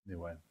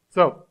Anyway,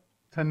 so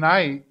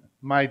tonight,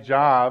 my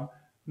job,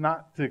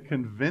 not to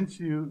convince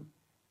you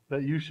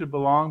that you should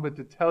belong, but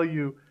to tell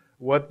you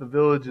what the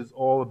Village is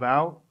all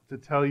about, to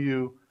tell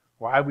you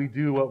why we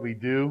do what we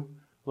do.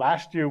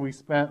 Last year we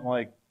spent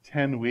like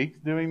 10 weeks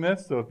doing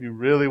this, so if you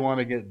really want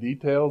to get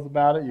details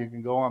about it, you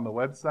can go on the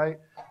website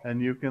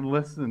and you can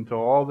listen to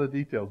all the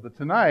details. But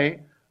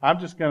tonight, I'm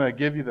just going to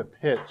give you the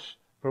pitch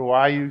for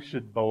why you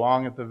should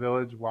belong at the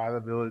Village, why the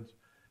Village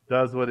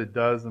does what it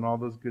does, and all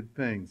those good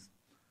things.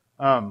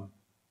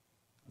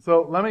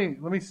 So let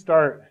me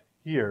start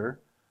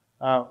here.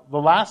 The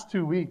last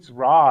 2 weeks,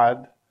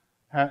 Rod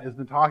has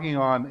been talking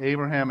on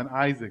Abraham and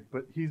Isaac,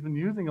 but he's been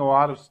using a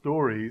lot of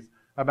stories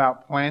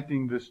about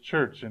planting this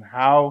church and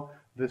how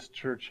this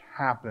church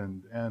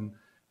happened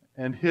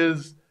and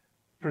his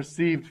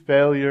perceived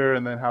failure,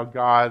 and then how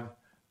God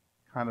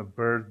kind of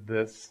birthed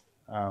this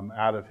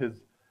out of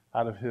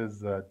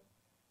his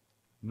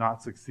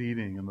not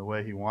succeeding in the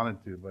way he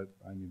wanted to. But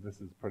I mean,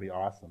 this is pretty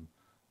awesome.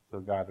 So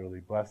God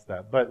really blessed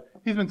that. But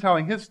he's been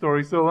telling his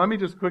story. So let me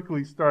just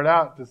quickly start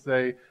out to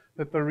say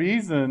that the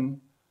reason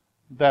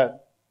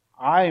that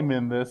I'm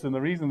in this and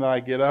the reason that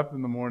I get up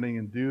in the morning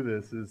and do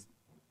this is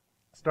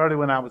started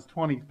when I was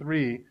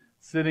 23,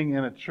 sitting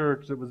in a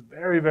church that was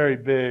very, very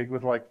big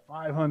with like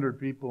 500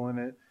 people in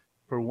it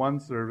for one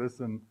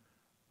service. And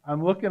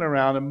I'm looking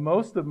around and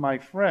most of my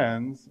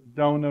friends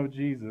don't know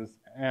Jesus.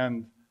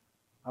 And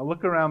I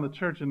look around the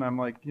church and I'm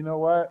like, you know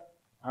what?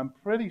 I'm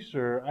pretty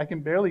sure I can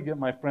barely get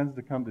my friends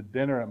to come to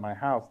dinner at my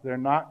house. They're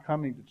not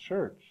coming to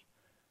church.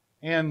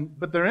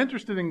 But they're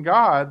interested in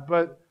God,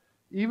 but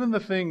even the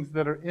things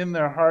that are in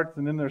their hearts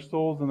and in their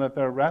souls and that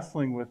they're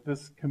wrestling with,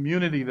 this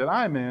community that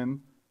I'm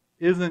in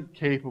isn't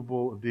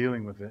capable of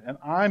dealing with it. And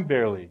I'm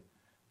barely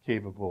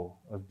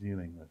capable of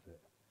dealing with it.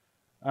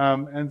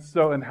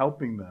 And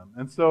helping them.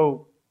 And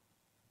so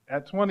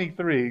at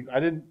 23,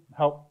 I didn't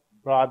help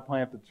Rod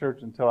plant the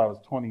church until I was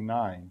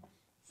 29.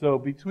 So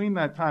between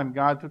that time,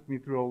 God took me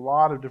through a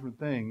lot of different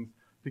things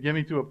to get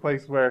me to a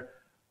place where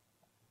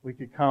we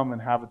could come and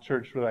have a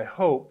church where I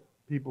hope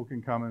people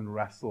can come and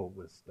wrestle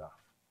with stuff.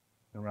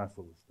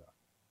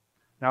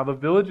 Now, the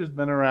Village has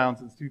been around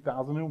since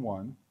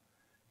 2001.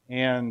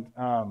 And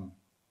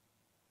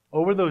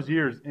over those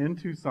years in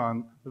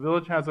Tucson, the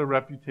Village has a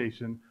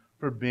reputation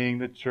for being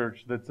the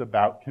church that's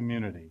about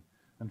community.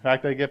 In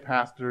fact, I get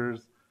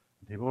pastors,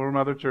 people from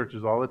other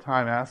churches all the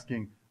time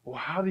asking, well,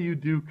 how do you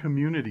do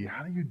community?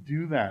 How do you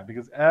do that?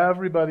 Because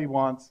everybody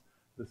wants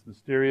this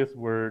mysterious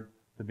word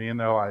to be in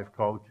their life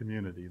called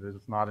community. That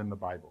it's not in the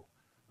Bible.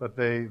 But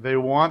they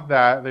want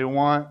that. They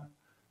want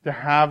to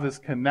have this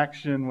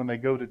connection when they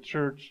go to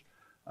church.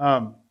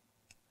 And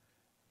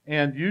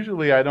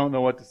usually I don't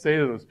know what to say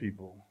to those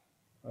people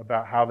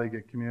about how they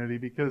get community,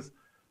 because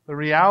the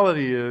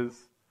reality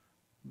is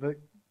that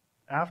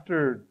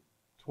after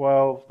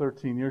 12,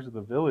 13 years of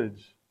the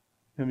Village,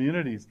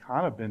 community's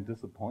kind of been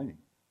disappointing.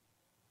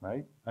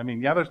 Right? I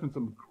mean, yeah, there's been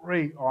some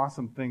great,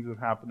 awesome things that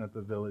have happened at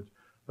the Village.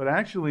 But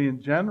actually,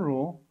 in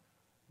general,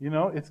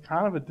 it's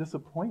kind of a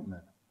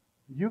disappointment.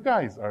 You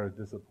guys are a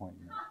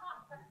disappointment.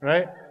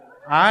 Right?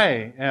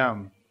 I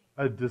am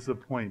a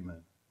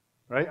disappointment.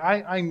 Right?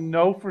 I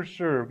know for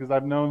sure, because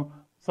I've known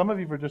some of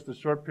you for just a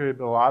short period,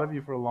 but a lot of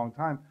you for a long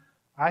time.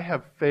 I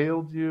have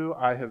failed you.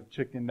 I have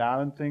chickened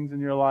out on things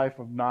in your life.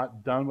 I've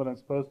not done what I'm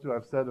supposed to.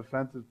 I've said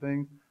offensive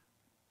things.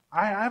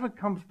 I haven't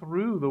come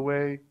through the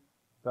way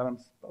that I'm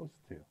supposed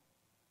to.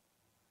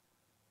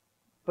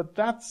 But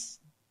that's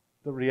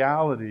the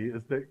reality,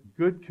 is that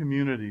good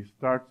community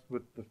starts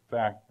with the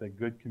fact that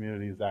good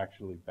community is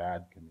actually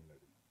bad community.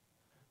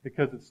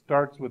 Because it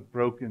starts with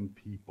broken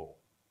people.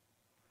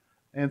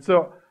 And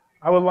so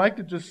I would like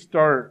to just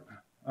start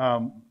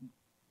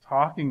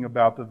talking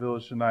about the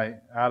Village tonight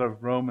out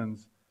of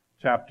Romans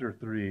chapter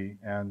 3.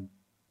 And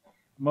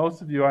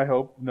most of you, I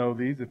hope, know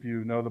these if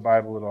you know the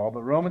Bible at all.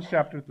 But Romans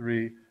chapter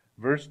 3,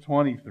 verse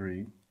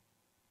 23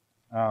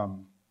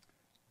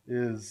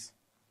 is,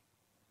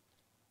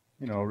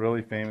 a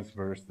really famous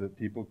verse that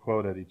people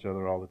quote at each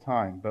other all the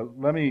time. But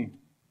let me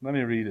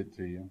read it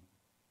to you.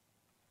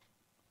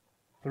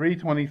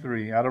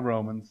 3:23 out of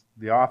Romans,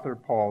 the author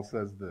Paul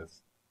says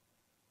this.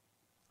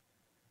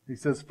 He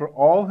says, "For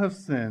all have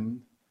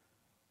sinned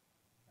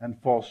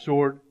and fall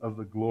short of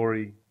the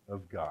glory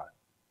of God."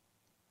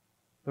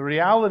 The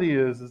reality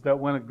is that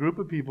when a group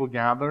of people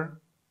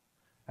gather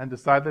and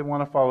decide they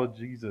want to follow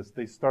Jesus,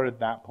 they start at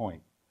that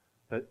point.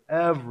 That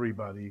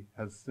everybody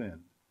has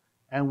sinned.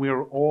 And we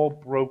are all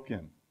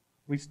broken.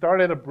 We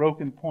start at a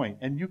broken point.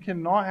 And you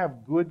cannot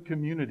have good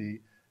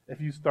community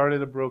if you start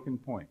at a broken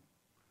point.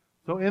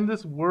 So in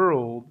this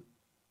world,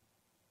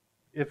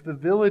 if the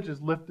Village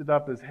is lifted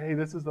up as, hey,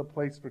 this is a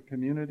place for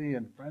community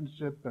and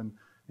friendship and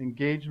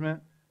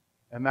engagement,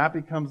 and that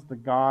becomes the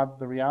God,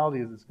 the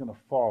reality is it's going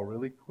to fall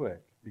really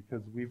quick,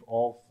 because we've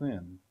all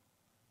sinned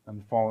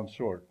and fallen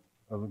short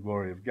of the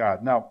glory of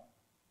God. Now,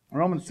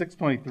 Romans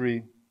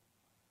 6:23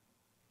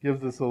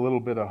 gives us a little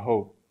bit of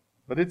hope.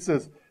 But it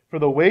says, "For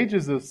the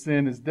wages of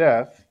sin is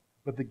death,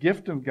 but the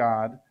gift of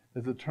God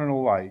is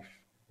eternal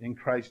life in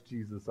Christ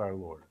Jesus our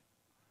Lord."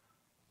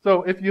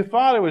 So if you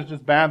thought it was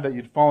just bad that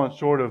you'd fallen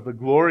short of the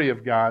glory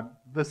of God,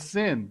 the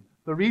sin,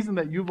 the reason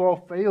that you've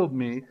all failed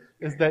me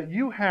is that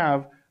you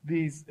have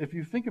these, if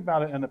you think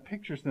about it in a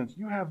picture sense,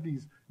 you have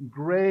these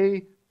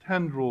gray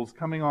tendrils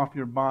coming off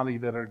your body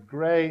that are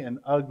gray and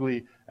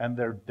ugly and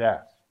they're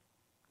death.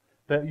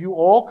 That you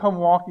all come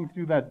walking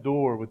through that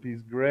door with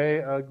these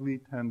gray,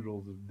 ugly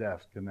tendrils of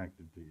death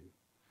connected to you.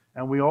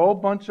 And we all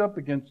bunch up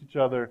against each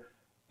other,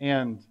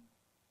 and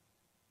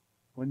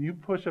when you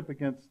push up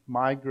against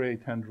my gray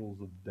tendrils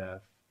of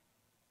death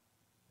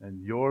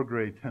and your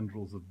gray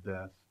tendrils of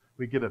death,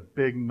 we get a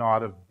big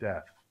knot of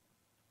death,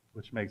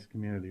 which makes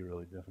community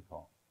really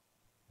difficult,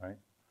 right?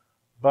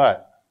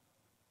 But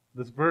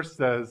this verse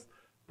says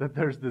that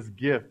there's this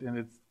gift, and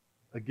it's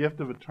a gift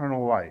of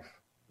eternal life.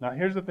 Now,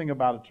 here's the thing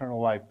about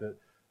eternal life that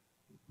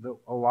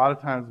a lot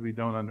of times we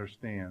don't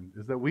understand,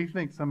 is that we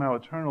think somehow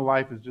eternal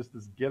life is just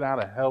this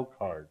get-out-of-hell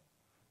card,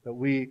 that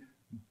we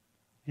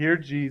hear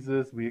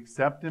Jesus, we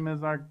accept Him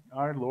as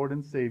our Lord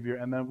and Savior,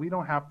 and then we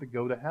don't have to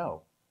go to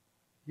hell.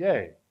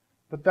 Yay.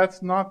 But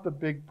that's not the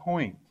big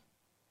point.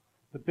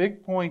 The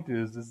big point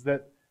is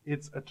that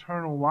it's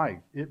eternal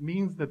life. It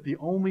means that the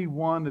only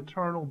one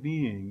eternal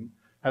being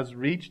has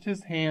reached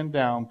His hand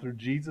down through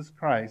Jesus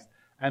Christ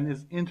and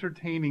is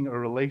entertaining a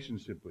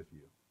relationship with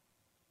you.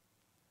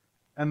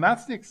 And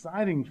that's the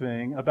exciting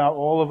thing about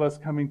all of us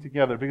coming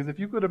together. Because if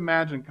you could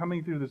imagine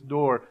coming through this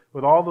door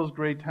with all those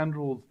gray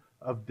tendrils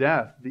of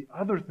death, the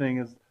other thing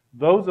is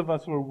those of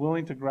us who are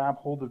willing to grab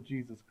hold of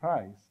Jesus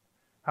Christ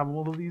have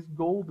all of these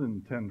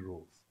golden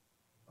tendrils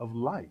of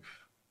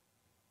life,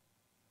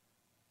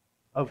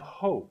 of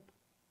hope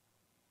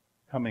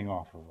coming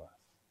off of us.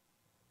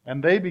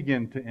 And they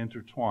begin to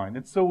intertwine.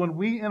 And so when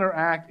we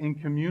interact in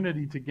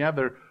community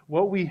together,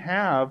 what we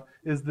have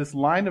is this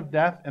line of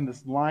death and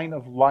this line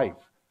of life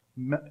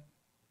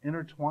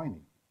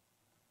intertwining.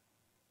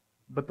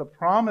 But the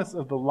promise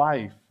of the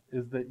life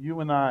is that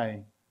you and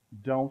I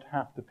don't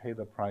have to pay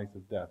the price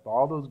of death.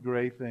 All those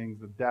gray things,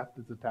 the death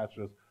that's attached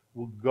to us,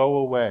 will go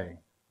away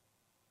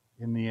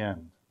in the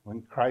end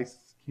when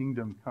Christ's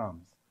kingdom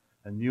comes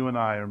and you and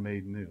I are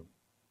made new.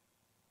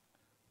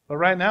 But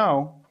right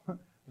now,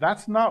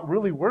 that's not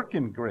really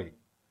working great.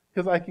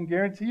 Because I can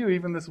guarantee you,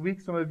 even this week,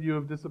 some of you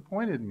have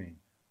disappointed me,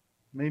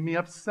 made me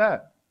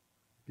upset,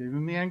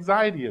 given me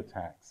anxiety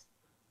attacks.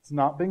 It's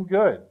not been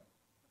good.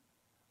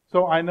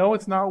 So I know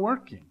it's not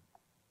working,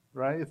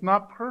 right? It's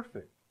not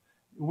perfect.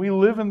 We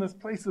live in this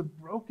place of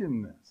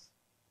brokenness.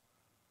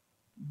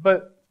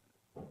 But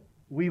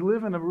we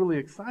live in a really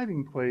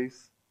exciting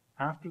place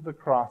after the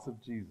cross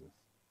of Jesus.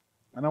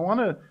 And I want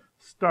to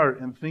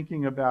start in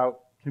thinking about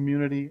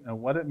community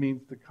and what it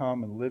means to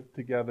come and live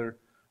together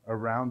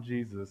around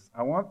Jesus.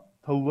 I want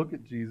to look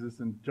at Jesus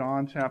in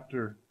John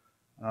chapter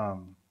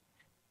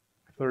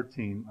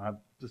 13. I'm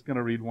just going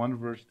to read one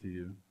verse to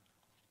you.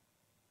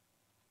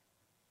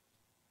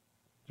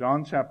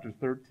 John chapter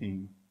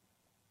 13,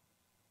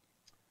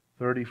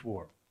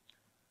 34.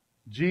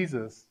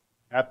 Jesus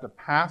at the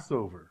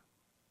Passover,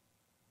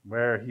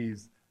 where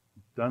He's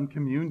done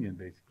communion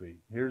basically.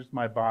 Here's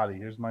my body,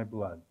 here's my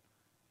blood.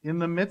 In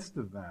the midst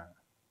of that,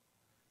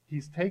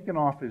 He's taken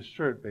off His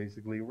shirt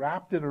basically,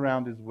 wrapped it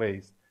around His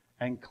waist,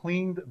 and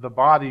cleaned the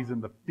bodies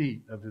and the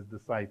feet of His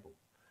disciples.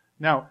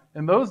 Now,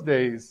 in those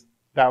days,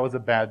 that was a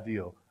bad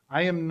deal.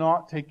 I am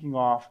not taking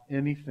off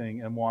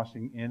anything and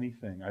washing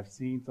anything. I've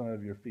seen some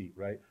of your feet,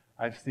 right?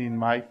 I've seen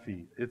my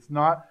feet. It's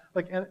not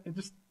like, and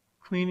just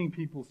cleaning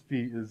people's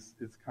feet is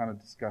kind of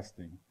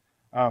disgusting.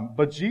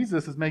 But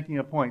Jesus is making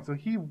a point. So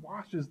He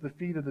washes the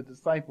feet of the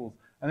disciples.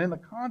 And in the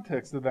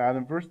context of that,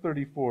 in verse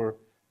 34,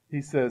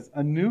 He says,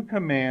 "A new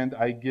command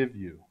I give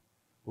you.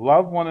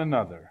 Love one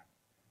another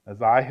as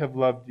I have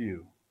loved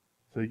you.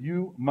 So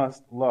you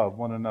must love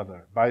one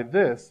another. By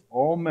this,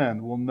 all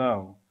men will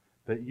know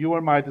that you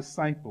are my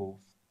disciples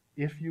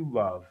if you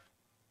love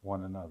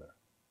one another."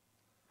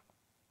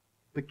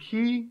 The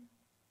key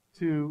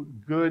to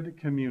good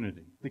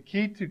community, the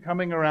key to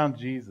coming around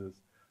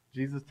Jesus,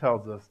 Jesus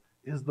tells us,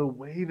 is the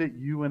way that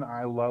you and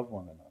I love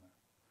one another.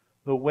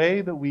 The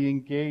way that we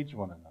engage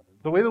one another.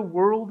 The way the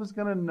world is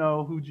going to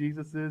know who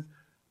Jesus is,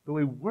 the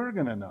way we're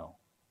going to know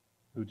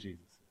who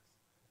Jesus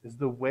is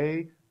the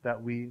way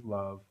that we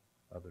love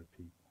other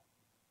people.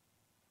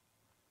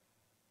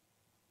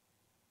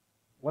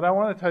 What I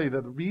want to tell you,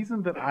 that the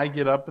reason that I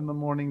get up in the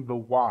morning, the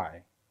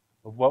why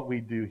of what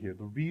we do here,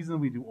 the reason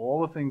we do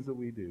all the things that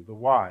we do, the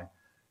why,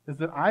 is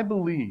that I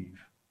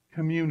believe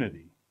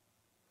community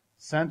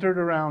centered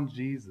around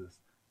Jesus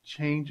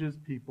changes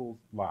people's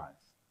lives.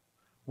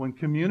 When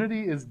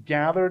community is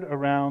gathered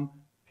around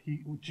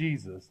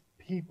Jesus,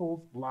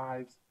 people's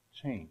lives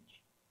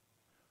change.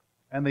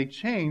 And they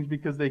change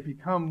because they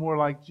become more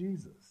like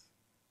Jesus.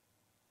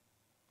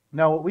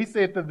 Now, what we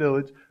say at the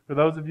Village, for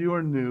those of you who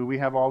are new, we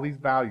have all these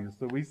values.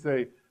 So we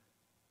say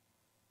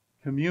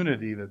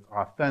community that's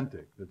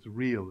authentic, that's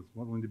real, that's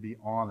willing to be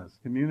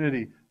honest.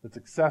 Community that's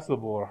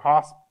accessible or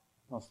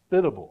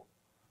hospitable.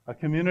 A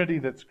community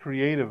that's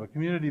creative, a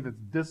community that's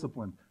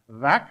disciplined.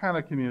 That kind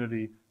of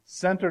community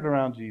centered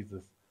around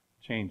Jesus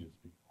changes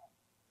people.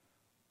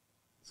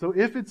 So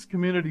if it's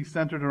community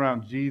centered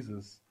around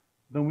Jesus,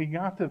 then we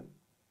got to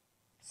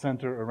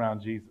center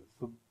around Jesus.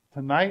 So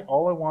tonight,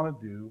 all I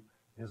want to do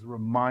is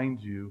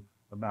remind you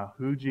about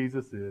who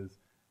Jesus is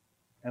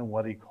and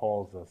what he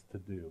calls us to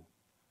do.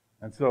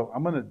 And so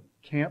I'm going to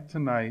camp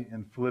tonight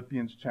in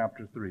Philippians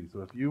chapter 3.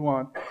 So if you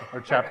want,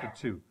 or chapter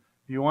 2,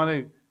 if you want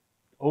to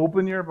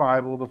open your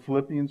Bible to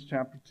Philippians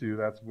chapter 2,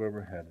 that's where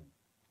we're headed.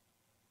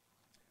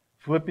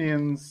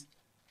 Philippians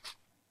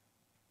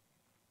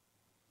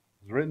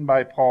was written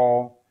by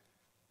Paul.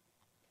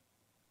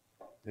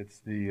 It's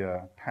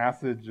the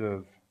passage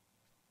of,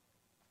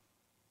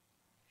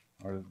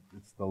 or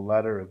it's the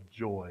letter of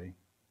joy.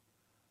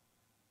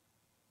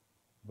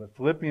 But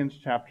Philippians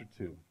chapter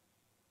 2.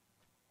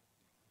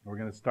 We're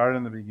going to start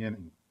in the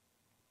beginning.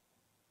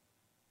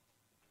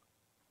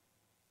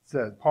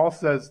 Paul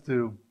says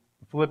to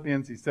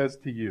Philippians, he says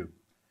to you,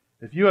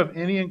 if you have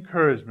any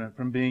encouragement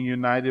from being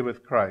united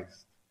with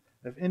Christ,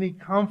 if any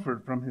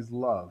comfort from his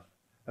love,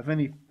 if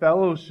any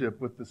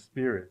fellowship with the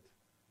Spirit,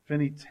 if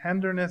any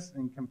tenderness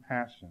and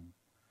compassion,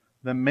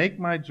 then make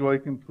my joy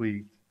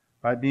complete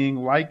by being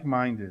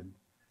like-minded,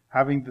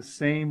 having the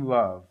same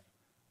love,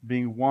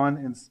 being one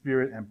in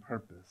spirit and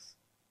purpose.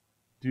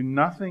 Do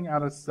nothing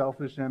out of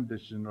selfish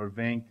ambition or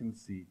vain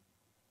conceit,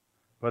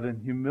 but in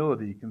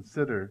humility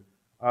consider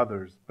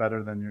others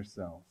better than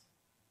yourselves.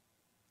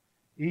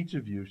 Each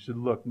of you should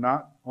look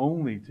not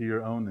only to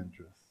your own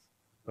interests,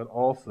 but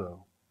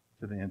also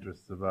to the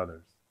interests of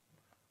others.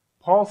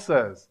 Paul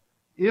says,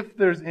 if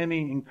there's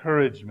any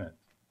encouragement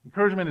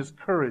is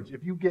courage.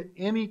 If you get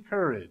any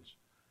courage,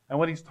 and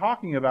what he's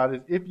talking about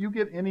is if you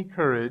get any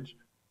courage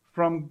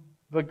from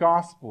the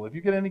gospel, if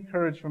you get any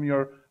courage from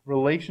your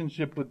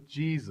relationship with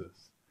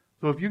Jesus,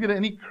 so if you get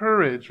any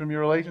courage from your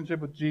relationship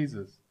with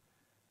Jesus,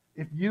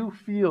 if you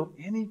feel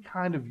any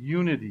kind of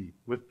unity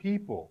with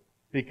people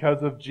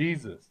because of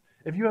Jesus,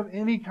 if you have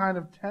any kind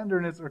of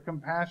tenderness or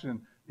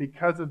compassion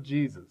because of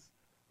Jesus.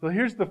 So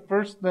here's the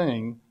first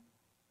thing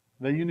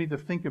that you need to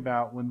think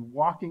about when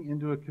walking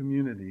into a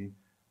community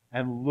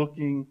and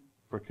looking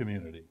for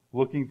community,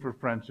 looking for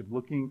friendship,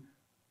 looking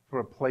for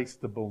a place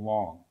to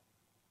belong,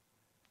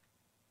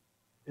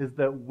 is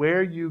that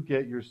where you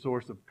get your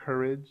source of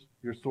courage,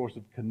 your source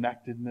of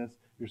connectedness,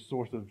 your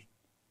source of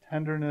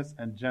tenderness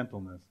and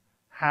gentleness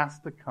has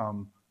to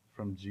come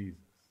from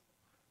Jesus.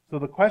 So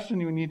the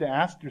question you need to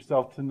ask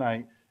yourself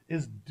tonight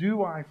is,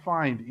 do I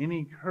find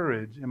any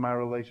courage in my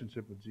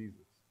relationship with Jesus?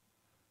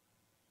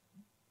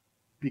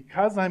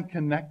 Because I'm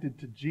connected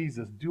to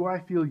Jesus, do I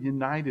feel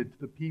united to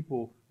the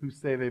people who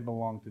say they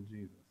belong to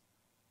Jesus?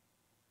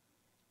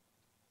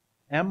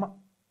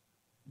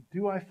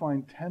 Do I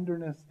find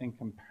tenderness and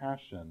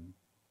compassion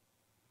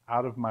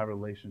out of my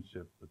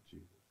relationship with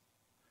Jesus?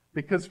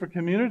 Because for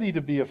community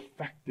to be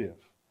effective,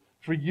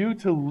 for you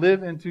to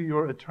live into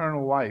your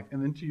eternal life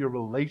and into your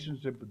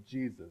relationship with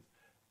Jesus,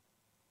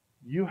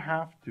 you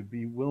have to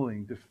be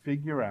willing to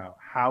figure out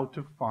how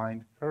to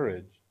find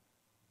courage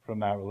from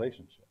that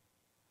relationship.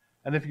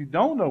 And if you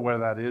don't know where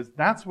that is,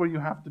 that's where you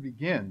have to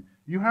begin.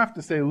 You have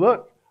to say,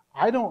 look,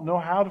 I don't know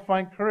how to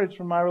find courage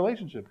from my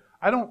relationship.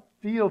 I don't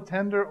feel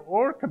tender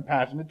or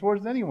compassionate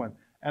towards anyone.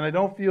 And I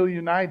don't feel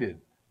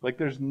united. Like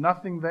there's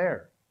nothing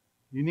there.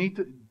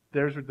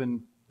 There's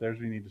where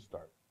you need to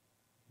start.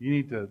 You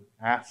need to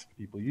ask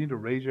people. You need to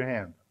raise your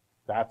hand.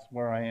 That's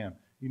where I am.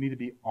 You need to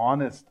be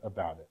honest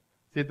about it.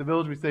 See, at the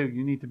Village we say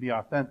you need to be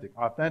authentic.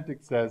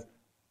 Authentic says,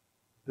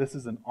 this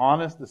is an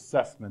honest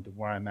assessment of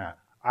where I'm at.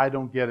 I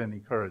don't get any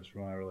courage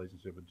from my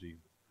relationship with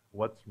Jesus.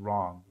 What's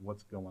wrong?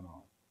 What's going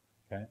on?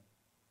 Okay?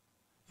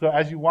 So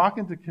as you walk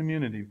into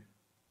community,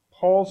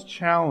 Paul's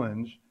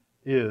challenge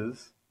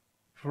is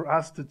for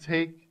us to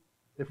take,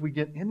 if we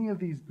get any of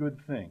these good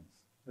things,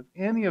 if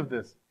any of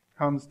this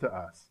comes to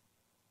us,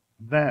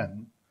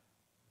 then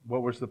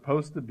what we're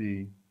supposed to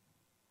be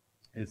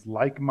is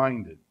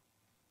like-minded,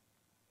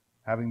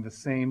 having the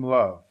same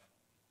love,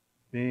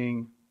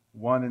 being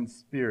one in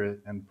spirit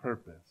and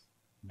purpose,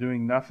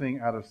 doing nothing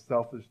out of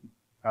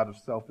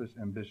selfish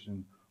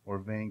ambition or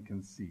vain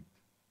conceit,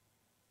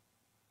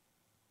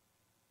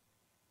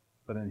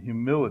 but in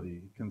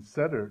humility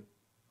consider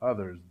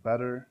others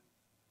better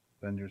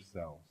than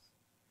yourselves.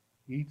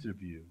 Each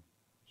of you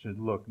should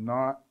look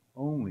not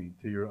only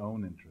to your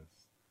own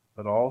interests,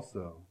 but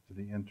also to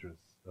the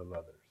interests of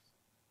others.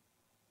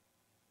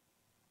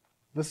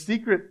 The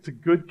secret to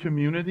good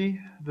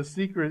community, the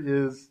secret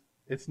is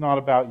it's not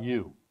about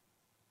you.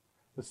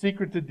 The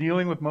secret to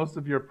dealing with most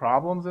of your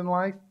problems in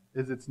life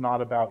is it's not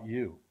about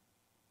you.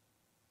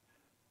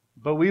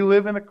 But we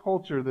live in a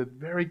culture that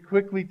very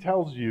quickly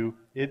tells you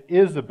it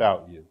is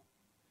about you.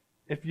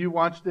 If you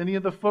watched any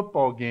of the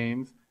football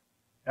games,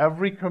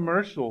 every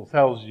commercial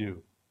tells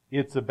you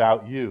it's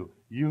about you.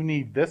 You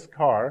need this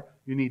car.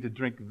 You need to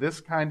drink this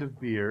kind of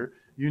beer.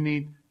 You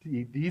need to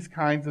eat these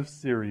kinds of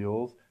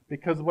cereals.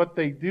 Because what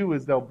they do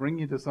is they'll bring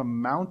you to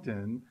some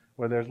mountain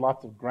where there's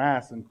lots of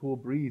grass and cool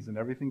breeze and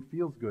everything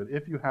feels good.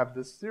 If you have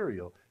this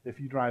cereal, if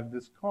you drive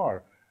this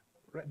car.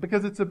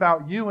 Because it's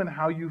about you and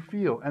how you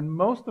feel. And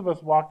most of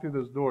us walk through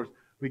those doors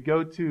We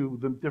go to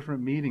the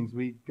different meetings.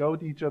 We go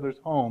to each other's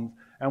homes,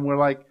 and we're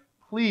like,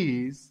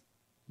 please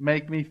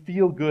make me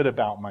feel good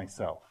about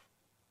myself.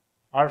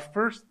 Our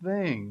first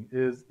thing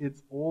is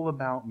it's all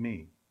about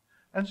me.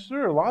 And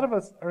sure, a lot of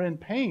us are in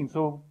pain,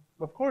 so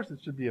of course it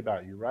should be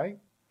about you, right?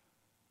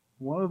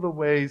 One of the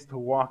ways to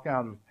walk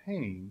out of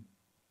pain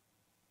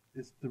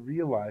is to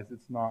realize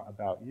it's not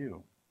about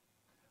you.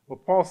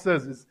 What Paul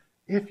says is,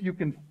 if you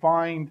can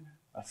find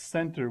a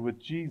center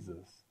with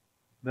Jesus,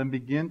 then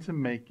begin to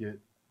make it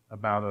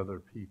about other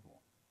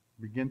people.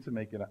 Begin to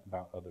make it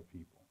about other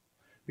people.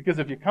 Because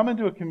if you come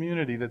into a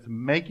community that's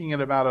making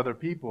it about other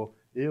people,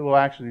 it will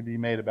actually be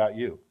made about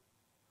you.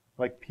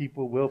 Like,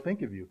 people will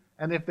think of you.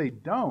 And if they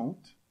don't,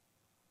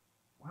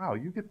 wow,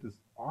 you get this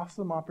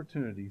awesome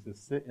opportunity to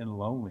sit in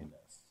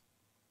loneliness.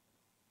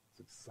 It's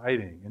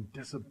exciting. And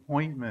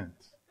disappointment,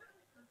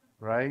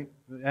 right?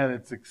 And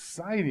it's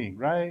exciting,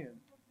 right?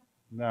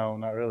 No,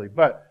 not really.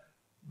 But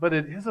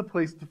it is a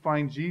place to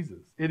find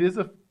Jesus. It is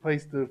a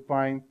place to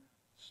find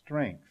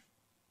strength.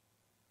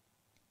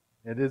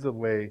 It is a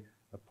way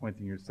of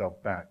pointing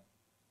yourself back.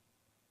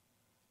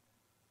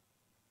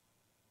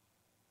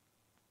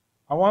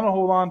 I want to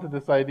hold on to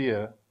this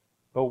idea,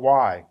 the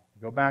why.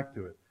 Go back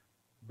to it.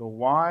 The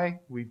why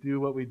we do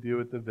what we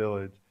do at the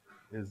Village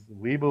is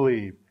we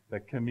believe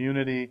that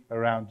community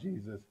around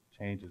Jesus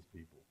changes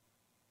people.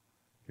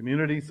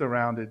 Community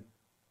surrounded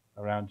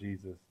around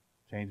Jesus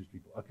changes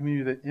people. A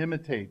community that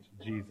imitates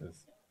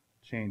Jesus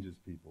changes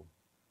people.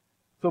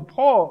 So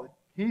Paul,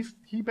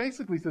 he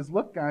basically says,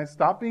 look guys,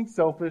 stop being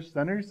selfish,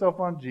 center yourself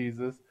on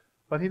Jesus,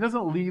 but he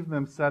doesn't leave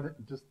them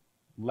just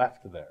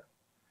left there.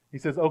 He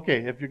says,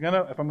 okay, if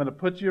I'm gonna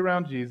put you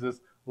around Jesus,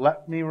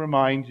 let me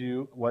remind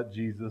you what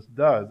Jesus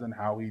does and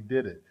how he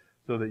did it,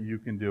 so that you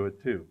can do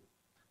it too.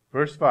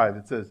 Verse 5,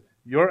 it says,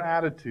 your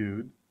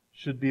attitude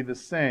should be the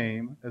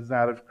same as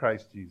that of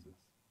Christ Jesus.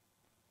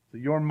 So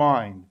your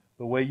mind,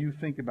 the way you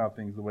think about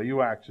things, the way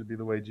you act, should be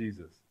the way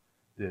Jesus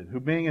did,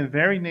 who being in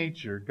very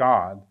nature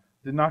God,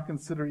 did not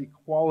consider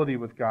equality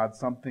with God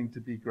something to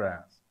be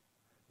grasped,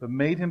 but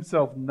made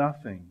himself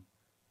nothing,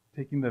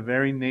 taking the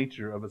very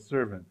nature of a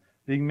servant,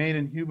 being made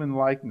in human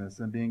likeness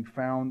and being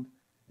found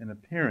in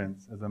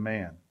appearance as a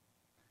man.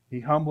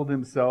 He humbled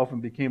himself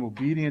and became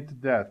obedient to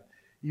death,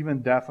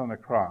 even death on a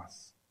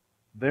cross.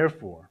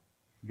 Therefore,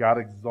 God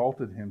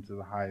exalted him to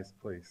the highest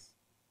place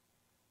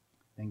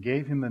and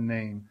gave him the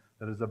name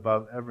that is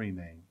above every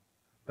name,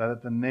 that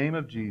at the name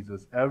of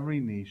Jesus every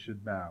knee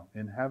should bow,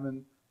 in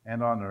heaven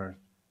and on earth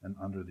and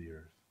under the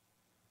earth,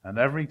 and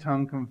every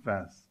tongue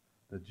confess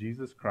that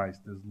Jesus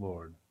Christ is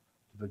Lord,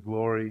 to the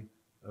glory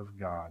of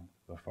God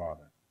the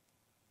Father.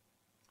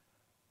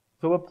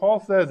 So what Paul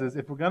says is,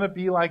 if we're going to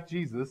be like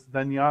Jesus,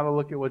 then you ought to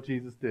look at what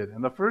Jesus did.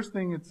 And the first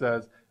thing it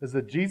says is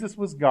that Jesus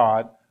was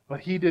God,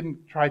 but he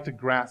didn't try to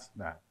grasp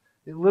that.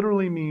 It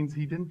literally means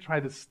he didn't try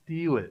to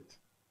steal it.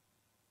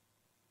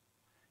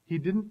 He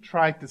didn't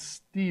try to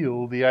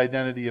steal the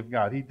identity of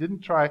God. He didn't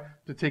try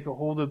to take a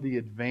hold of the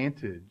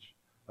advantage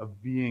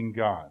of being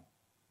God.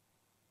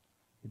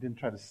 He didn't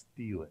try to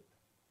steal it.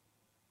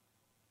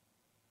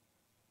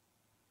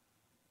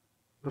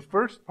 The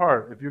first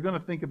part, if you're going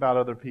to think about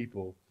other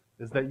people,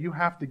 is that you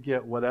have to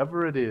get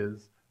whatever it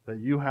is that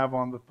you have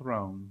on the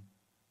throne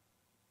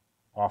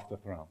off the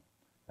throne.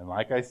 And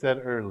like I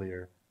said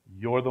earlier,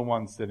 you're the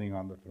one sitting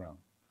on the throne.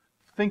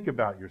 Think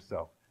about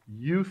yourself.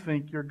 You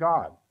think you're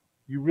God.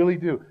 You really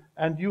do.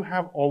 And you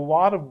have a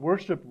lot of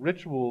worship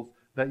rituals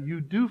that you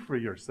do for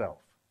yourself,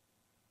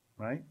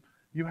 right?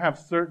 You have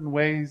certain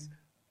ways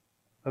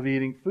of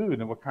eating food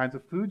and what kinds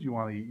of food you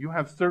want to eat. You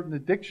have certain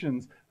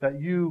addictions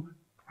that you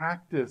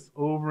practice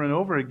over and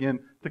over again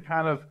to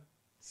kind of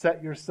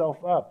set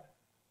yourself up.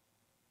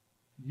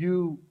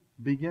 You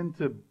begin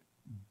to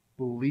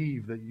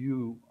believe that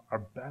you are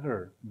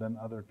better than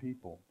other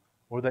people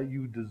or that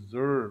you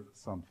deserve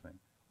something.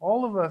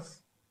 All of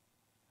us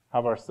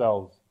have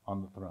ourselves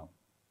on the throne.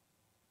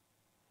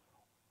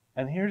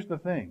 And here's the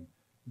thing.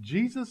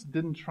 Jesus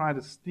didn't try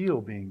to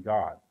steal being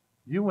God.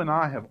 You and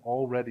I have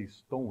already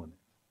stolen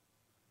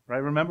it. Right?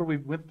 Remember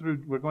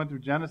we're going through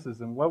Genesis,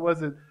 and what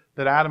was it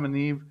that Adam and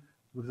Eve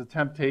was a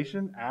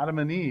temptation? Adam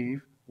and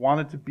Eve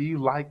wanted to be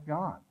like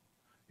God.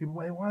 They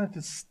wanted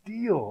to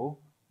steal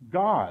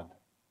God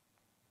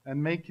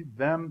and make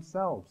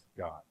themselves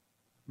God.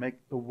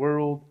 Make the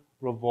world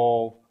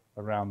revolve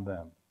around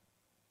them.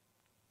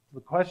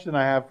 The question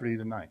I have for you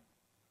tonight,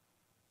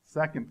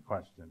 second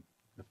question,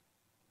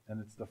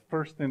 and it's the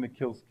first thing that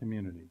kills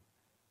community,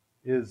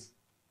 is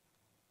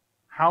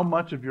how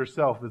much of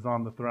yourself is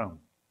on the throne?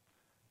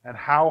 And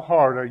how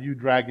hard are you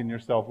dragging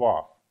yourself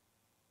off?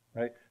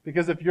 Right?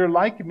 Because if you're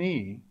like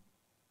me,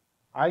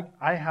 I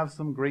have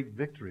some great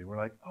victory. We're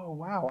like, oh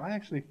wow, I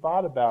actually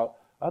thought about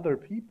other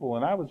people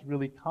and I was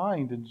really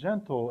kind and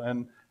gentle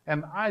and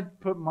I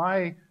put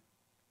my,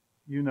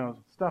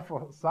 stuff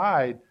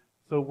aside.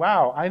 So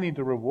wow, I need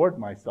to reward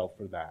myself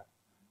for that.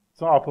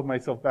 So I'll put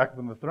myself back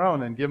on the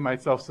throne and give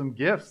myself some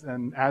gifts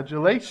and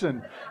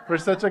adulation for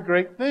such a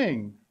great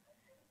thing.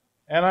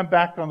 And I'm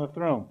back on the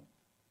throne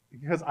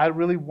because I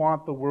really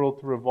want the world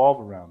to revolve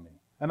around me.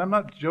 And I'm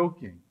not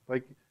joking.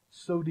 Like,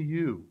 so do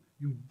you.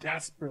 You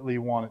desperately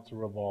want it to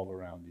revolve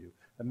around you.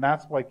 And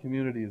that's why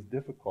community is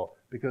difficult,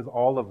 because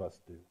all of us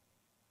do.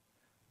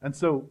 And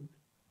so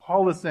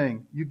Paul is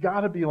saying, you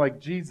got to be like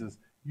Jesus.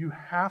 You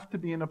have to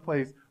be in a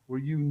place where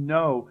you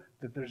know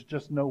that there's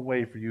just no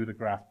way for you to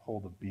grasp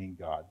hold of being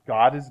God.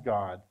 God is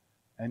God,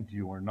 and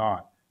you are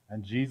not.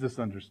 And Jesus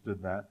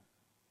understood that,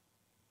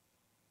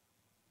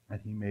 and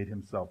he made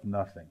himself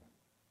nothing.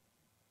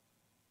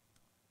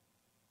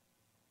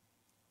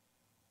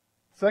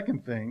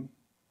 Second thing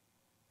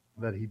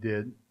that he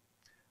did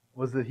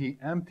was that he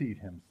emptied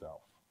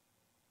himself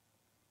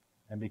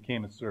and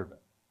became a servant.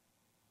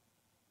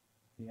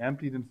 He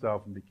emptied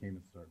himself and became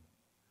a servant.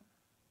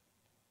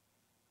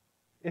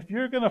 If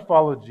you're going to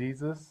follow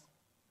Jesus,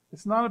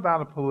 it's not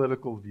about a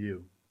political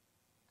view.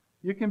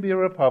 You can be a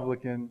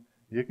Republican,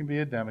 you can be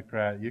a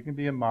Democrat, you can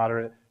be a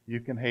moderate, you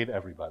can hate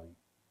everybody,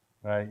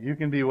 right? You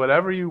can be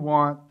whatever you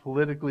want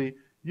politically.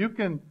 You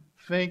can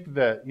think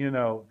that,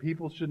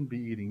 people shouldn't be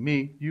eating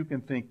meat. You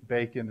can think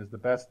bacon is the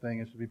best thing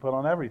and should be put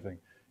on everything.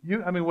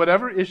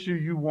 Whatever issue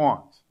you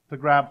want to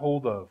grab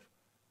hold of,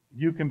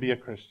 you can be a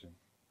Christian.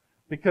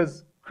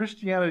 Because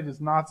Christianity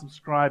does not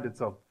subscribe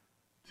itself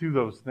to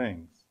those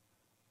things.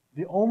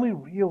 The only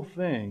real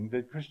thing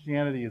that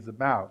Christianity is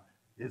about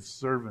is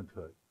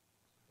servanthood.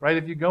 Right?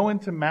 If you go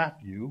into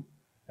Matthew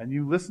and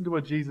you listen to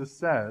what Jesus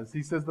says,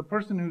 he says the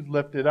person who's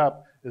lifted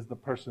up is the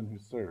person who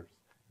serves.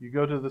 You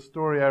go to the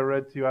story I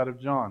read to you out of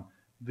John.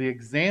 The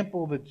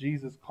example that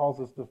Jesus calls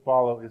us to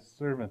follow is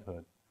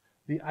servanthood.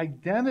 The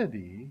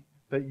identity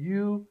that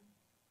you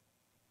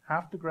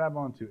have to grab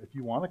onto if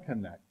you want to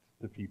connect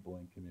to people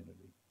in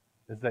community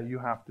is that you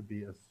have to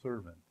be a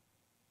servant.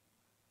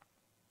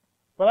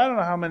 But I don't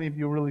know how many of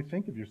you really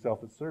think of yourself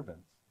as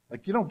servants.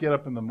 Like, you don't get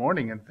up in the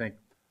morning and think,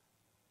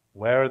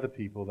 where are the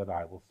people that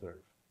I will serve?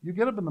 You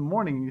get up in the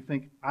morning and you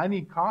think, I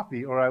need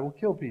coffee or I will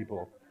kill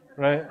people,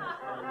 right?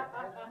 I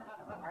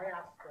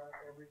ask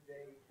every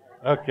day.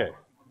 Okay,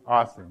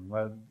 awesome.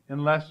 Well,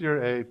 unless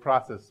you're a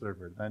process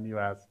server, then you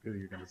ask who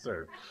you're going to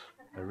serve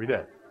every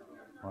day.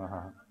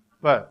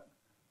 But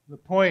the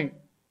point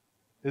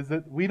is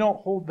that we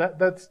don't hold that.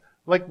 That's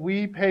like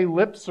we pay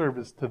lip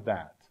service to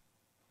that.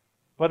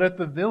 But at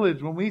the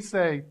Village, when we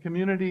say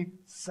community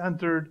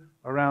centered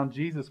around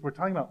Jesus, we're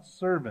talking about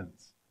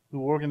servants who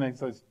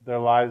organize their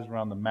lives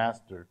around the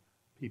master.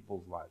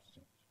 People's lives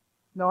change.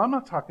 No, I'm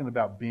not talking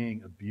about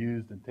being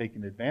abused and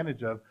taken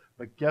advantage of,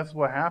 but guess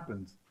what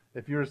happens?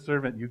 If you're a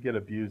servant, you get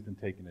abused and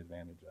taken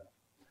advantage of.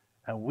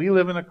 And we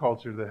live in a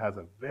culture that has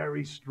a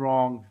very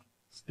strong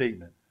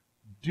statement.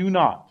 Do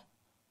not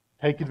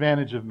take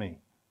advantage of me.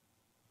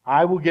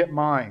 I will get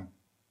mine.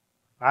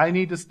 I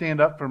need to stand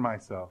up for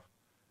myself.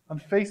 On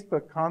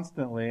Facebook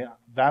constantly,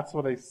 that's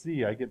what I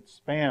see. I get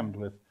spammed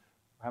with,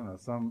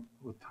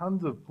 with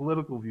tons of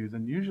political views,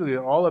 and usually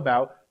they're all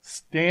about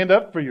stand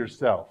up for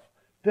yourself.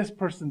 This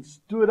person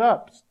stood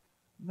up.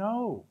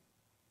 No,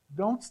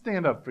 don't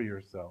stand up for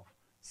yourself.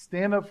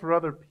 Stand up for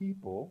other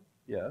people,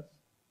 yes,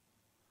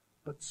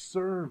 but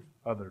serve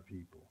other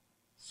people.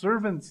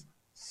 Servants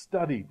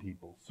study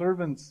people.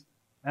 Servants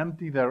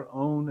empty their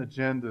own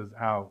agendas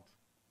out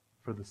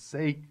for the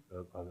sake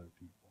of other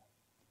people.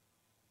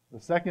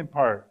 The second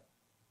part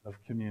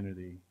of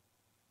community,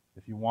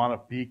 if you want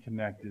to be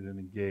connected and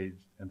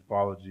engaged and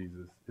follow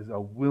Jesus, is a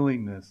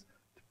willingness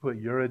to put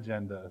your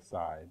agenda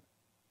aside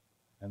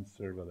and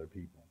serve other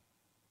people.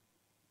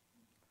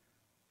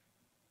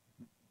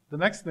 The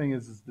next thing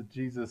is that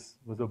Jesus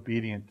was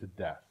obedient to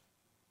death.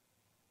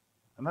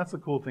 And that's the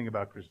cool thing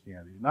about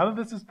Christianity. None of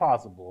this is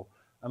possible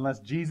unless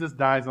Jesus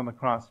dies on the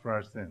cross for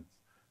our sins.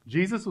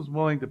 Jesus was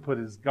willing to put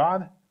his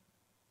God,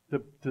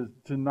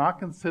 to not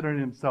consider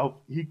himself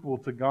equal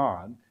to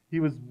God. He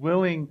was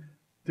willing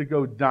to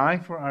go die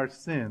for our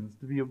sins,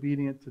 to be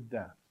obedient to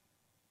death.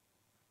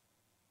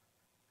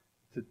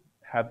 To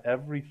have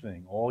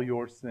everything, all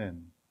your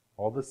sin,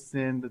 all the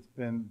sin that's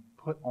been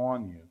put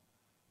on you,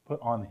 put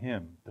on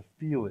him, to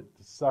feel it,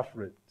 to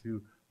suffer it,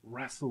 to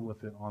wrestle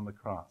with it on the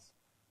cross.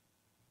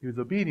 He was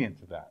obedient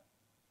to that.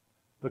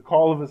 The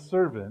call of a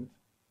servant,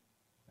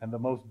 and the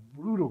most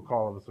brutal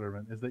call of a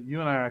servant, is that you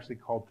and I are actually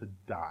called to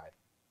die.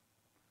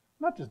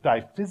 Not just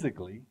die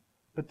physically,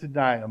 but to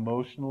die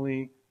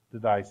emotionally, to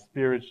die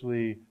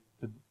spiritually,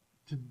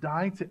 to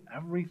die to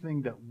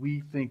everything that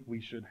we think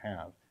we should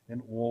have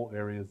in all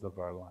areas of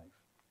our life.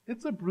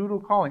 It's a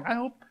brutal calling. I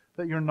hope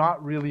that you're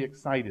not really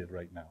excited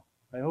right now.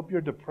 I hope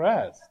you're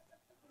depressed,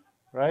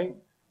 right?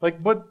 Like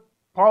what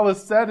Paul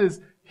has said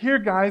is, here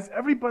guys,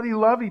 everybody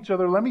love each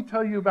other. Let me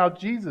tell you about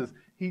Jesus.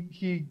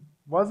 He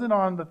wasn't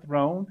on the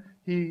throne.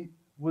 He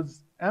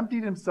was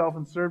emptied himself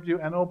and served you.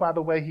 And oh, by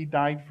the way, he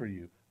died for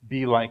you.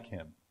 Be like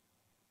him.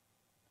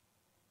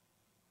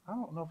 I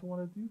don't know if I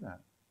want to do that.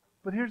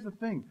 But here's the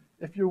thing.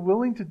 If you're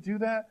willing to do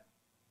that,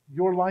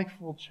 your life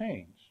will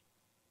change.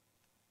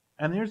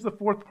 And here's the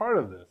fourth part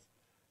of this.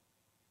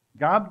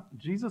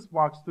 Jesus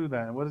walks through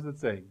that, and what does it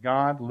say?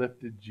 God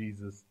lifted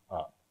Jesus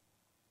up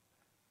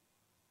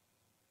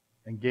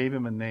and gave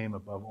him a name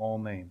above all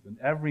names, and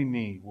every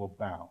knee will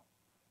bow.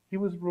 he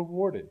was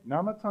rewarded. Now,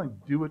 I'm not telling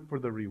you do it for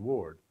the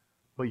reward,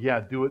 but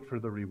yeah, do it for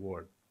the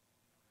reward.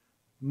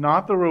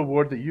 Not the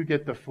reward that you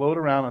get to float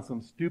around on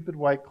some stupid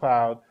white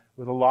cloud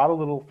with a lot of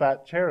little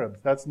fat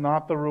cherubs. That's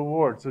not the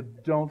reward, so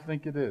don't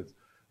think it is.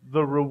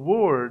 The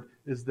reward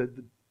is that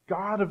the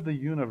God of the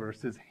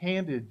universe has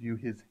handed you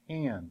his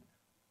hand,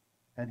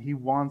 and he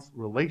wants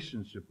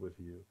relationship with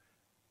you,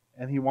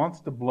 and he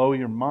wants to blow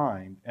your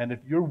mind. And if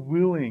you're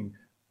willing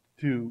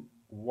to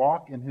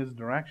walk in his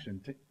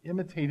direction, to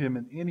imitate him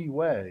in any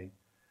way,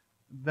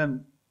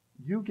 then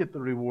you get the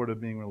reward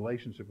of being in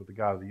relationship with the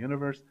God of the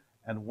universe.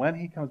 And when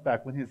he comes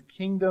back, when his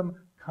kingdom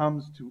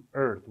comes to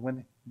earth,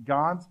 when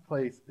God's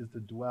place is to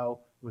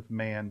dwell with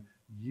man,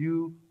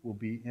 you will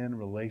be in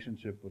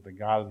relationship with the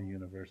God of the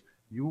universe.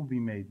 You will be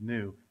made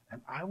new,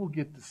 and I will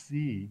get to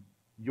see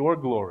your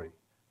glory.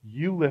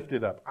 You lift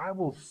it up. I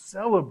will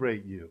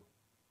celebrate you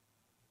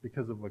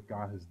because of what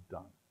God has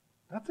done.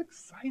 That's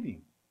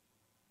exciting.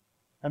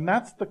 And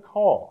that's the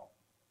call.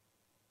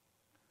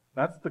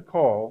 That's the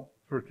call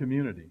for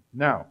community.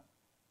 Now,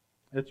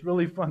 it's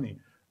really funny.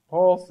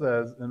 Paul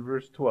says in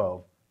verse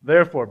 12,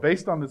 therefore,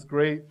 based on this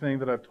great thing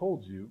that I've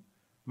told you,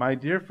 my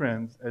dear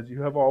friends, as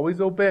you have always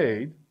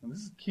obeyed, and this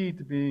is key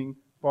to being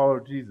a follower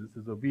of Jesus,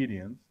 is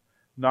obedience,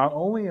 not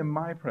only in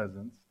my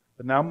presence,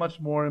 but now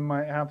much more in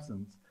my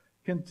absence,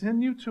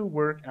 continue to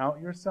work out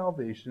your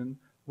salvation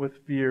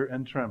with fear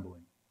and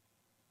trembling.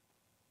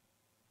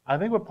 I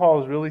think what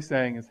Paul is really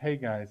saying is, hey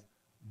guys,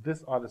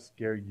 this ought to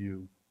scare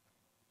you.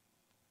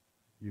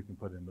 You can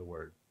put in the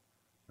word,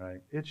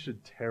 right? It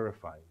should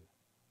terrify you.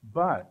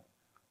 But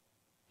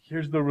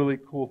here's the really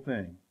cool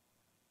thing.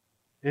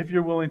 If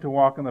you're willing to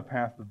walk on the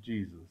path of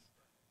Jesus,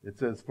 it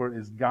says, for it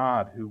is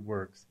God who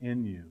works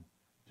in you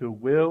to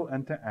will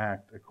and to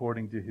act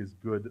according to his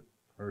good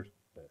purpose.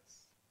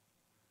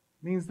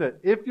 It means that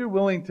if you're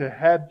willing to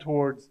head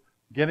towards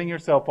getting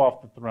yourself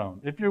off the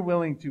throne, if you're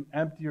willing to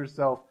empty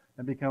yourself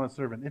and become a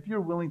servant, if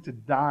you're willing to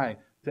die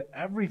to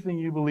everything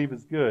you believe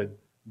is good,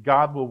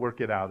 God will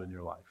work it out in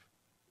your life.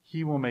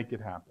 He will make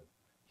it happen.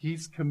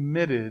 He's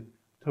committed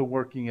to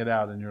working it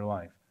out in your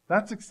life.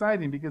 That's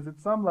exciting because at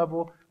some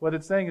level, what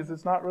it's saying is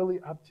it's not really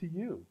up to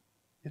you.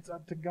 It's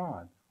up to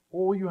God.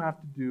 All you have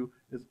to do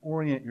is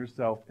orient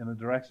yourself in the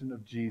direction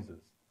of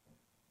Jesus.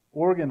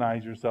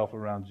 Organize yourself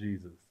around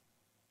Jesus.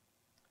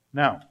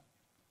 Now,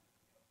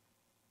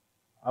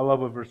 I love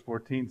what verse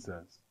 14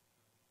 says.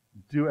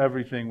 Do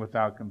everything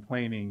without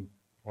complaining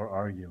or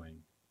arguing.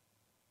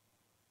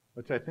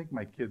 Which I think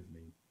my kids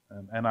need,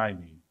 and I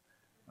need.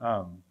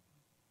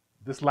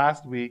 This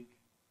last week,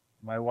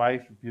 my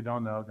wife, if you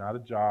don't know, got a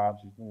job.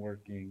 She's been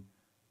working.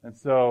 And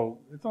so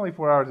it's only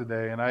 4 hours a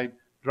day, and I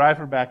drive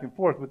her back and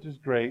forth, which is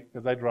great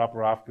because I drop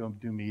her off, go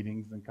do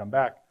meetings, and come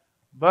back.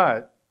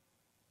 But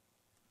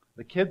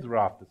the kids were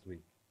off this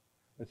week,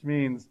 which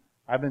means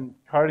I've been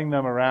carting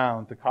them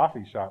around to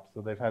coffee shops,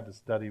 so they've had to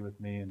study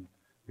with me and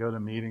go to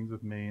meetings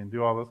with me and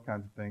do all those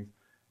kinds of things.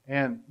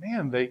 And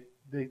man, they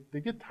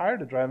get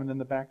tired of driving in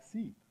the back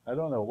seat. I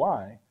don't know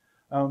why.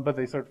 But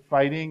they start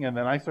fighting, and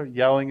then I start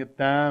yelling at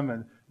them,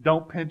 and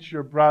don't pinch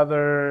your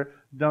brother,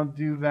 don't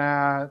do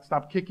that,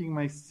 stop kicking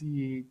my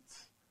seat.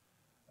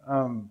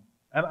 And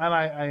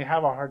I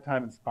have a hard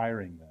time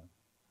inspiring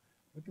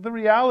them. The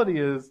reality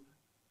is,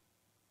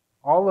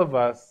 all of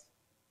us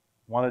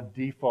want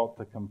to default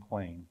to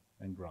complain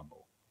and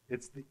grumble.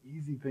 It's the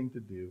easy thing to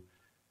do.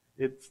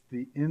 It's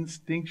the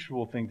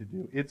instinctual thing to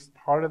do. It's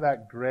part of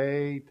that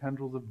gray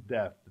tendrils of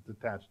death that's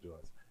attached to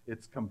us.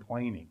 It's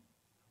complaining.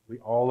 We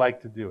all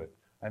like to do it.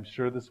 I'm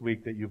sure this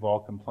week that you've all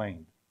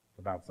complained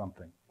about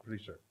something.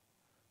 Pretty sure.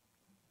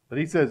 But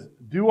he says,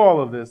 do all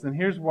of this, and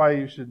here's why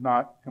you should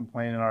not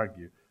complain and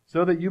argue.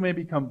 So that you may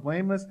become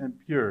blameless and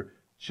pure,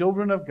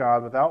 children of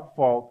God without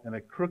fault in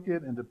a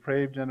crooked and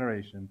depraved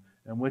generation,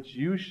 in which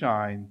you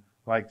shine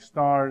like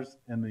stars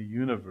in the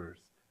universe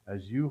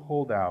as you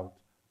hold out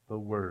the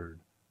word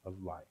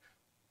of life.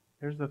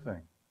 Here's the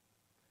thing.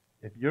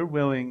 If you're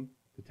willing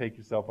to take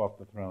yourself off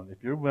the throne,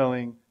 if you're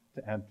willing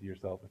to empty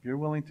yourself, if you're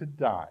willing to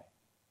die,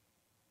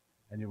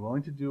 and you're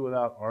willing to do it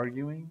without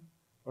arguing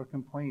or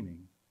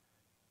complaining,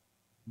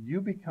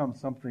 you become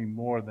something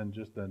more than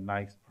just a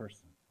nice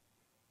person.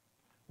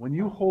 When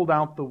you hold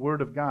out the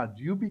Word of God,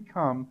 you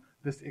become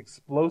this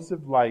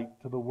explosive light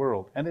to the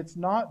world. And it's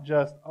not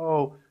just,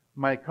 oh,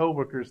 my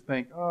coworkers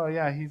think, oh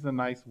yeah, he's a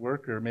nice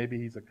worker, maybe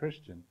he's a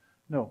Christian.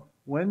 No,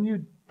 when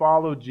you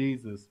follow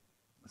Jesus,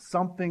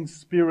 something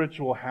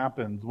spiritual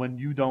happens when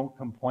you don't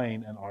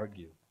complain and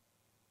argue.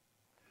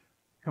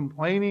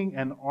 Complaining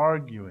and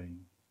arguing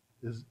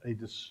is a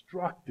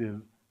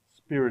destructive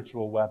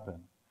spiritual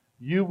weapon.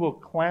 You will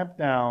clamp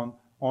down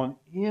on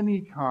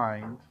any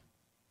kind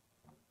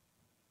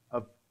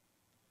of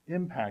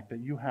impact that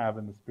you have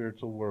in the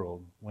spiritual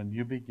world when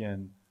you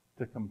begin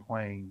to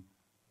complain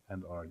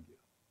and argue.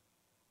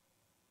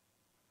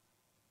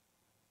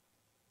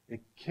 It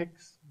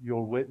kicks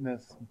your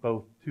witness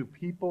both to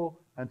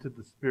people and to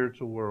the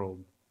spiritual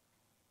world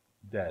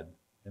dead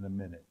in a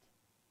minute.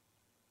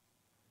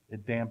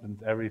 It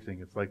dampens everything.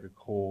 It's like a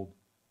cold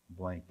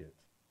blanket.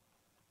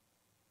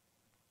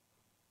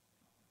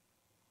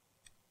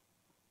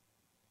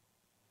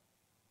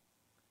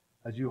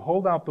 as you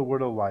hold out the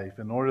word of life,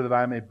 in order that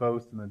I may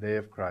boast in the day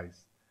of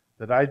Christ,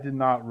 that I did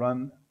not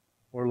run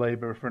or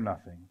labor for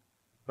nothing.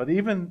 But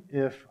even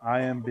if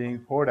I am being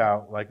poured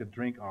out like a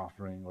drink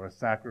offering or a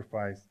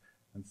sacrifice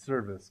and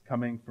service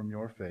coming from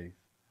your faith,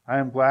 I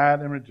am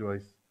glad and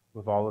rejoice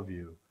with all of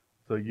you.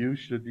 So you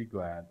should be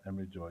glad and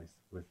rejoice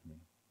with me.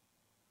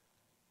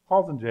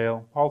 Paul's in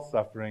jail. Paul's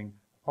suffering.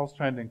 Paul's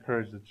trying to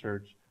encourage the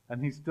church.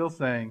 And he's still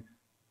saying,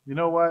 you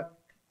know what?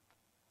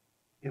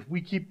 If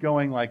we keep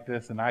going like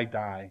this and I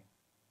die,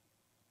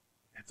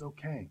 it's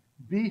okay.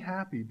 Be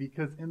happy,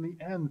 because in the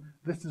end,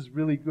 this is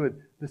really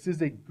good. This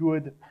is a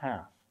good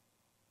path.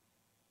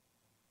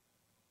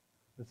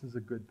 This is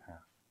a good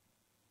path.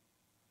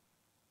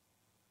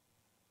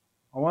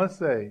 I want to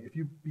say, if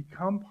you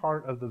become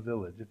part of the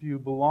village, if you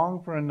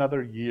belong for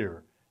another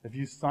year, if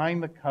you sign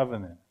the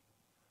covenant,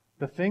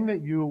 the thing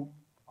that you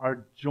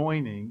are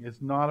joining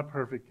is not a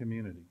perfect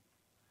community.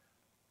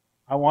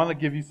 I want to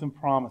give you some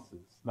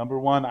promises. Number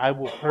one, I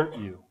will hurt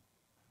you.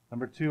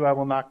 Number two, I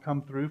will not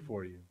come through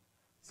for you.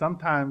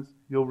 Sometimes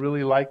you'll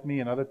really like me,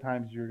 and other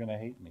times you're going to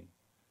hate me.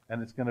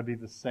 And it's going to be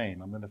the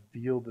same. I'm going to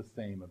feel the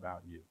same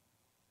about you.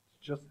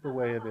 It's just the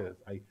way it is.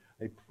 I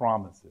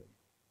promise it.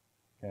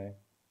 Okay?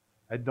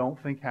 I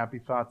don't think happy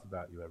thoughts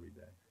about you every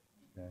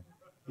day. Okay?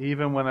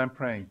 Even when I'm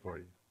praying for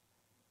you.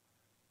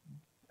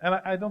 And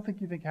I don't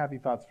think you think happy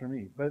thoughts for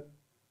me. But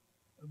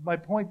my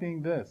point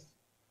being this.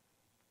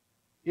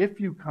 If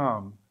you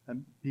come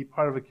and be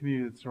part of a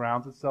community that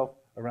surrounds itself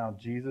around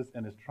Jesus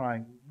and is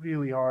trying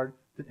really hard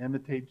to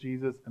imitate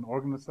Jesus and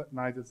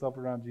organize itself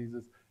around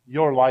Jesus,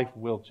 your life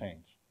will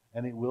change.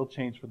 And it will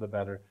change for the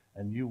better,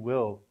 and you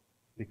will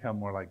become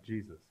more like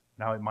Jesus.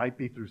 Now, it might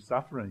be through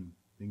suffering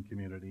in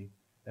community,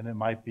 and it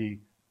might be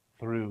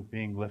through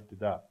being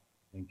lifted up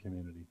in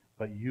community.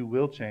 But you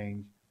will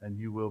change, and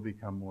you will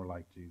become more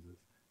like Jesus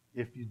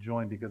if you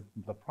join, because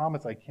the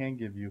promise I can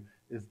give you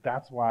is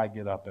that's why I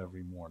get up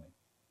every morning.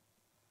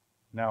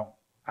 Now,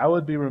 I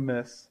would be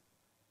remiss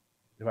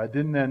if I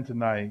didn't end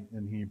tonight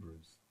in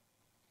Hebrews.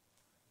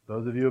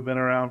 Those of you who have been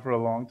around for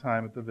a long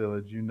time at the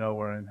village, you know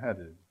where I'm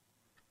headed.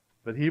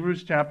 But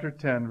Hebrews chapter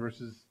 10,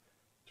 verses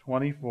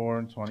 24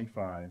 and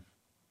 25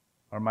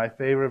 are my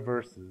favorite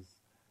verses.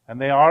 And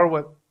they are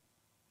what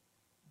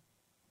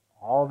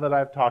all that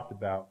I've talked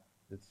about,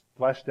 it's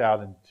fleshed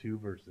out in 2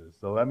 verses.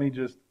 So let me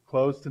just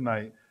close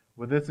tonight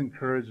with this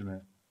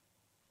encouragement.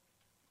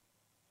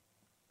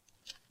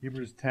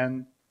 Hebrews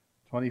 10,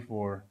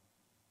 24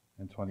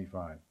 and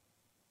 25.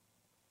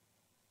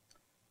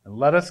 And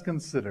let us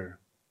consider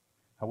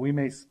how we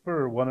may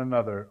spur one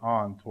another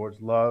on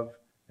towards love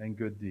and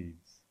good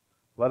deeds.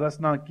 Let us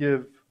not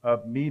give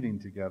up meeting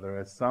together,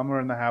 as some are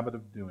in the habit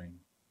of doing,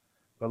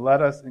 but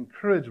let us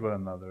encourage one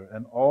another,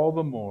 and all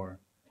the more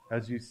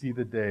as you see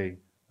the day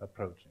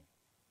approaching.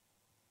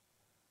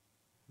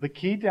 The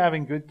key to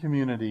having good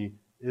community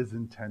is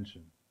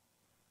intention.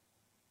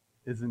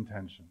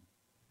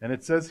 And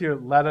it says here,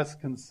 let us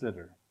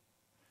consider.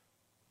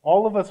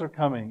 All of us are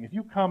coming. If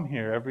you come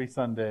here every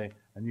Sunday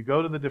and you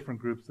go to the different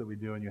groups that we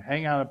do and you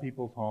hang out at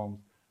people's homes,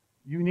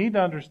 you need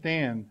to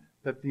understand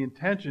that the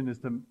intention is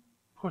to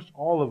push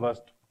all of us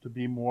to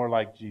be more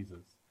like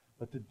Jesus.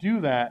 But to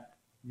do that,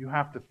 you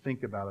have to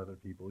think about other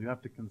people. You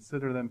have to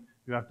consider them.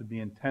 You have to be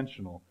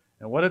intentional.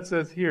 And what it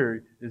says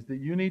here is that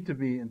you need to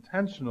be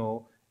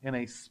intentional in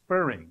a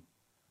spurring.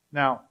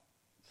 Now,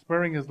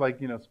 spurring is like,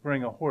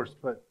 spurring a horse,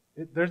 but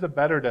there's a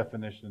better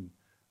definition.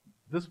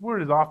 This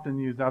word is often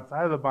used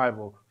outside of the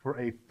Bible for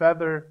a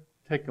feather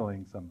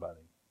tickling somebody.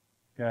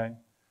 Okay?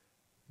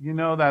 You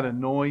know that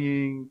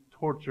annoying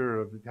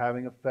torture of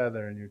having a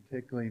feather and you're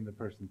tickling the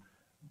person.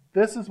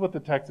 This is what the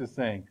text is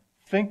saying.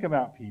 Think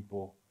about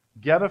people.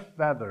 Get a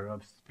feather, a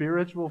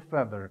spiritual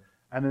feather,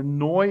 and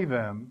annoy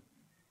them,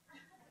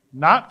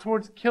 not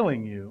towards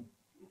killing you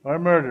or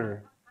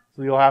murder,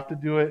 so you'll have to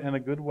do it in a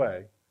good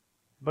way,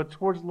 but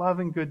towards love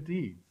and good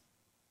deeds.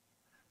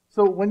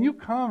 So when you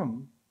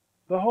come,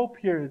 the hope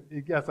here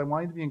is, yes, I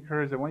want you to be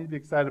encouraged. I want you to be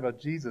excited about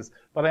Jesus.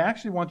 But I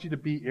actually want you to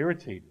be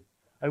irritated.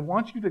 I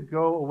want you to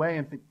go away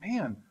and think,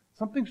 man,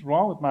 something's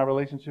wrong with my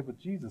relationship with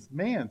Jesus.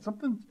 Man,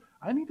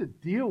 I need to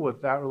deal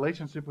with that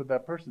relationship with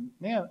that person.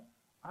 Man,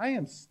 I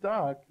am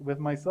stuck with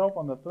myself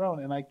on the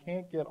throne and I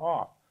can't get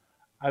off.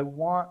 I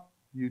want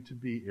you to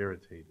be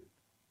irritated.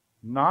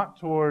 Not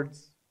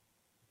towards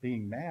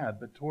being mad,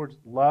 but towards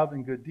love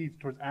and good deeds.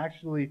 Towards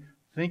actually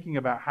thinking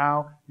about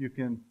how you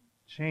can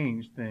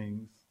change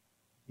things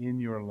in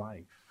your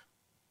life.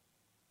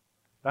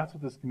 That's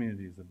what this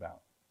community is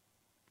about.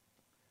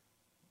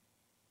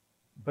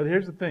 But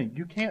here's the thing.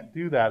 You can't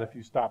do that if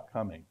you stop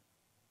coming.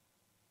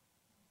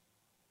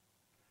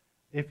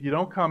 If you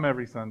don't come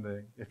every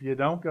Sunday, if you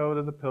don't go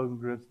to the pilgrim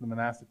groups, the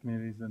monastic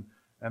communities, and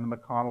the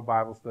McConnell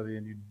Bible study,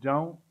 and you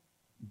don't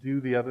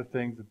do the other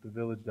things that the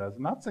village does,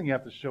 I'm not saying you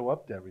have to show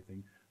up to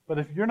everything, but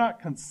if you're not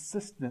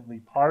consistently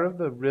part of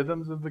the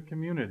rhythms of the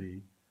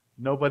community,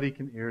 nobody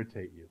can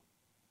irritate you.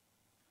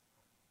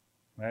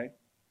 Right?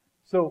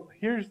 So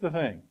here's the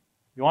thing.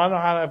 You want to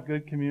know how to have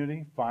good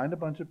community? Find a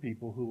bunch of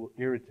people who will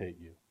irritate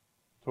you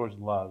towards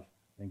love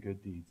and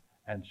good deeds.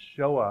 and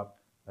show up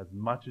as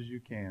much as you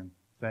can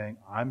saying,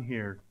 I'm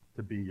here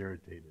to be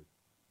irritated.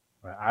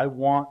 Right? I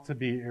want to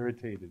be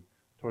irritated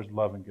towards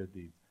love and good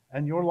deeds.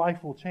 And your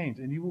life will change,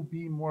 and you will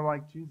be more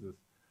like Jesus.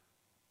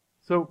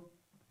 So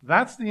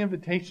that's the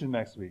invitation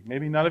next week.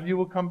 Maybe none of you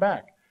will come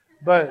back.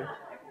 But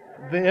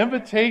the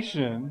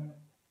invitation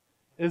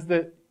is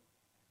that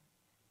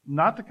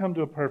not to come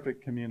to a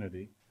perfect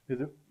community,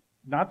 is it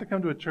not to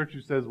come to a church who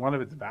says one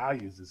of its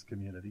values is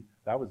community.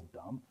 That was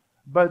dumb.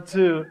 But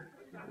to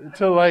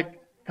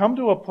come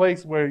to a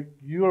place where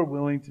you are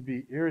willing to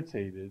be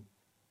irritated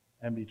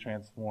and be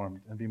transformed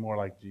and be more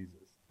like Jesus.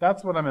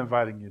 That's what I'm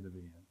inviting you to be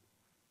in.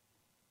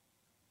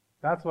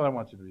 That's what I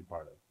want you to be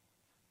part of.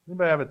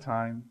 Anybody have a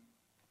time?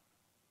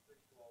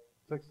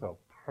 6:12.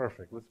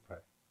 Perfect. Let's pray.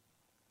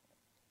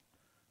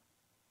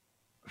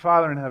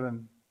 Father in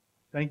heaven,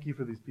 thank you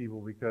for these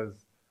people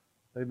because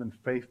they've been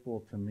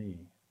faithful to me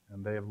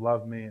and they have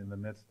loved me in the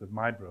midst of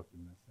my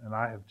brokenness, and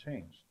I have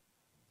changed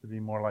to be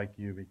more like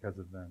you because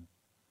of them.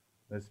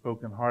 They've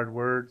spoken hard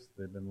words.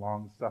 They've been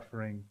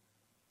long-suffering.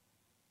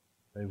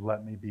 They've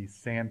let me be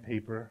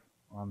sandpaper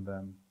on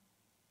them,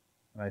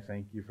 and I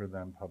thank you for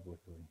them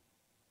publicly.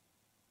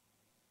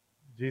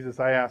 Jesus,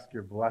 I ask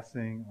your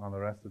blessing on the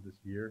rest of this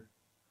year,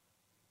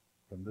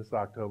 from this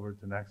October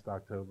to next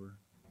October,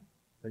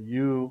 that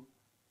you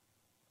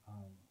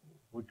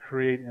would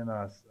create in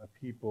us a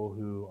people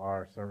who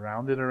are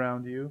surrounded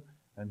around you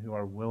and who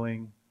are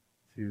willing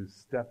to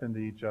step into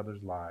each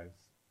other's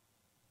lives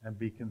and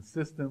be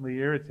consistently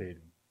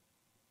irritating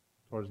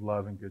towards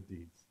love and good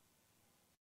deeds.